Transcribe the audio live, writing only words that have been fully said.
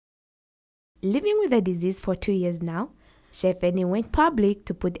Living with the disease for 2 years now, Sheefeni went public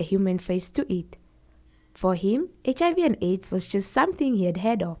to put a human face to it. For him, HIV and AIDS was just something he had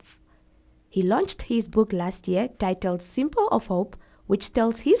heard of. He launched his book last year titled Symbol of Hope, which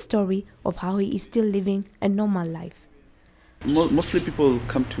tells his story of how he is still living a normal life. Mostly people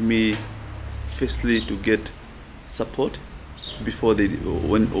come to me firstly to get support before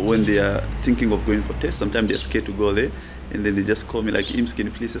when they are thinking of going for tests. Sometimes they are scared to go there, and then they just call me like, "Ims, can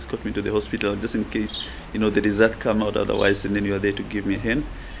you please escort me to the hospital just in case the result come out otherwise," and then you are there to give me a hand.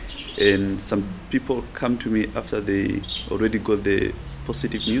 And some people come to me after they already got the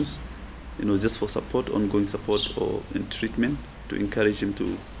positive news, just for support, ongoing support or in treatment, to encourage them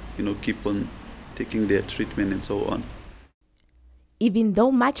to keep on taking their treatment and so on. Even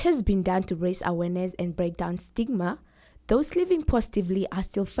though much has been done to raise awareness and break down stigma, those living positively are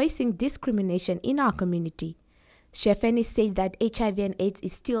still facing discrimination in our community. Sheefeni said that HIV and AIDS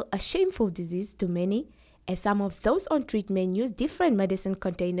is still a shameful disease to many, as some of those on treatment use different medicine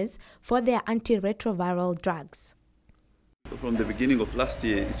containers for their antiretroviral drugs. From the beginning of last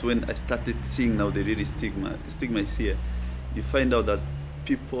year is when I started seeing now the real stigma. The stigma is here. You find out that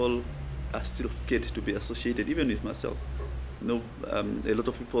people are still scared to be associated, even with myself. A lot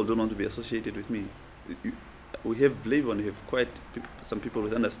of people don't want to be associated with me. We have belief and we have quite some people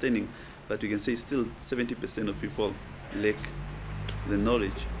with understanding, but you can say still 70% of people lack the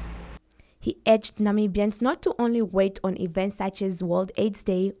knowledge. He urged Namibians not to only wait on events such as World AIDS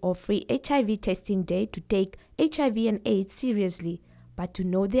Day or Free HIV Testing Day to take HIV and AIDS seriously, but to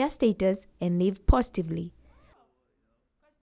know their status and live positively.